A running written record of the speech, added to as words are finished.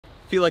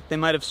feel like they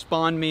might have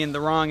spawned me in the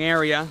wrong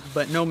area,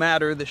 but no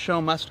matter, the show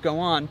must go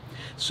on.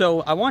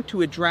 So I want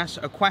to address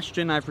a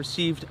question I've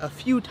received a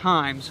few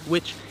times,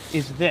 which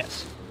is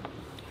this.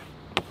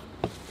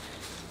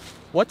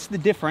 What's the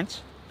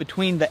difference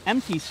between the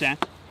empty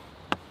set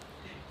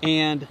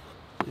and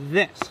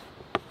this,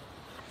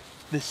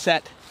 the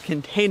set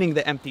containing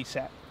the empty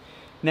set?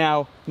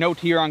 Now, note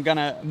here, I'm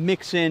gonna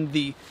mix in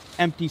the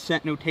empty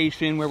set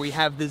notation where we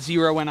have the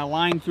 0 and a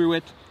line through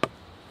it,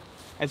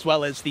 as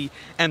well as the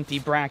empty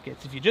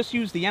brackets. If you just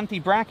use the empty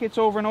brackets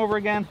over and over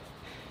again,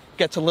 it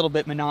gets a little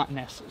bit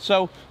monotonous.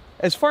 So,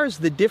 as far as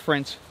the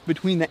difference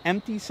between the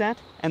empty set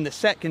and the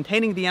set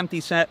containing the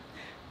empty set,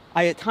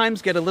 I at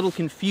times get a little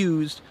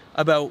confused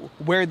about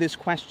where this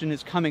question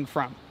is coming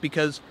from,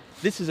 because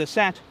this is a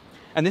set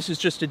and this is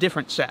just a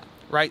different set,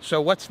 right? So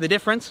what's the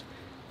difference?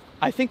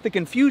 I think the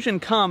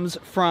confusion comes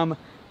from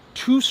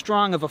too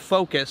strong of a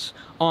focus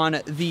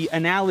on the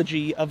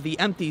analogy of the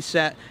empty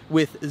set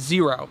with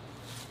 0.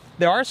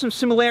 There are some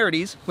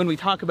similarities when we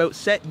talk about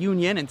set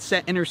union and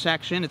set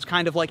intersection. It's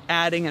kind of like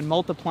adding and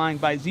multiplying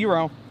by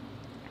 0,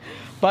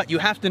 but you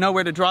have to know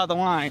where to draw the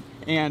line,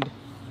 and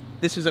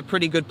this is a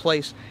pretty good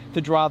place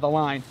to draw the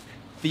line.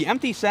 The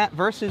empty set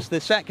versus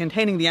the set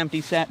containing the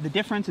empty set, the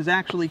difference is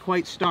actually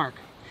quite stark.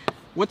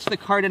 What's the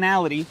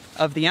cardinality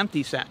of the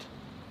empty set?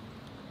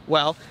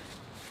 Well,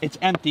 it's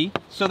empty,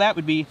 so that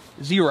would be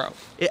 0.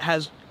 It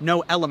has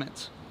no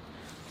elements.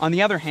 On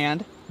the other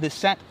hand, the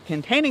set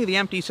containing the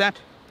empty set,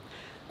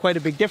 quite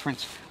a big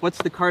difference. What's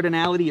the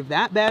cardinality of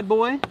that bad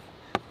boy?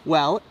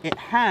 Well, it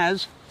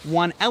has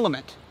one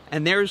element.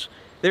 And there's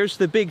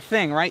the big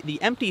thing, right? The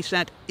empty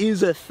set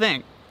is a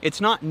thing. It's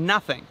not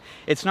nothing.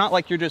 It's not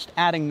like you're just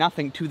adding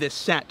nothing to this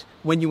set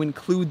when you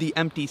include the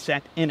empty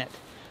set in it.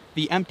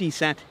 The empty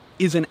set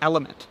is an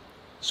element.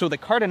 So the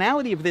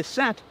cardinality of this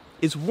set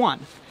is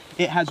 1.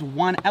 It has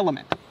one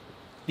element,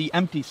 the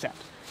empty set.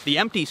 The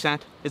empty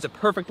set is a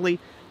perfectly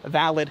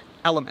valid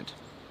element.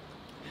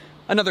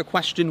 Another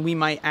question we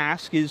might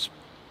ask is,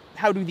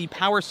 how do the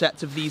power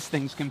sets of these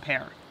things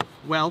compare?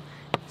 Well,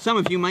 some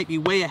of you might be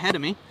way ahead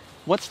of me.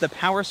 What's the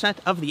power set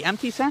of the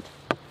empty set?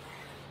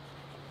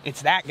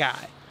 It's that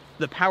guy.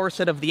 The power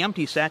set of the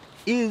empty set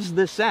is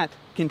the set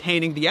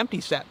containing the empty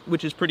set,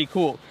 which is pretty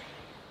cool.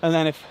 And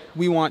then if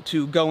we want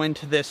to go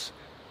into this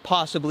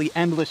possibly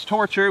endless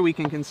torture, we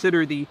can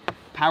consider the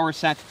power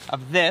set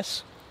of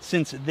this.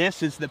 Since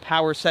this is the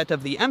power set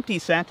of the empty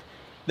set,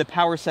 the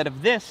power set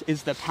of this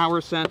is the power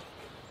set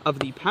of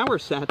the power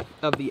set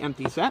of the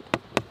empty set.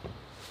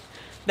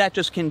 That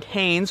just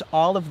contains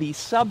all of the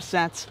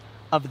subsets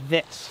of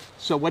this.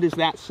 So what is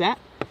that set?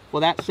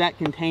 Well, that set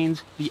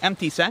contains the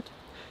empty set,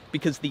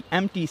 because the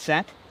empty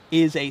set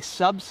is a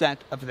subset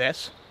of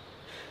this,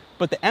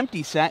 but the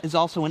empty set is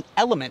also an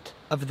element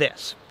of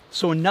this.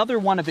 So another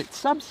one of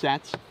its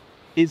subsets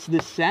is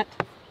the set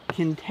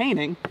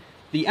containing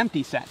the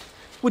empty set,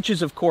 which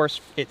is of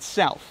course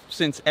itself.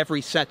 Since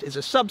every set is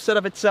a subset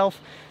of itself,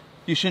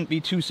 you shouldn't be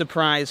too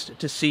surprised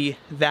to see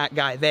that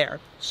guy there.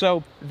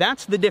 So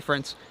that's the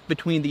difference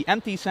between the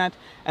empty set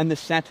and the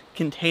set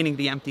containing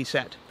the empty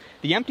set.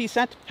 The empty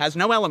set has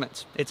no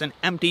elements. It's an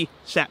empty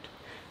set.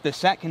 The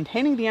set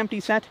containing the empty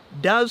set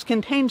does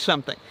contain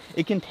something.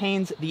 It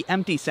contains the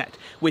empty set,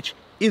 which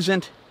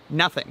isn't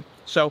nothing.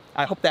 So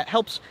I hope that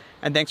helps,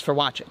 and thanks for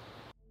watching.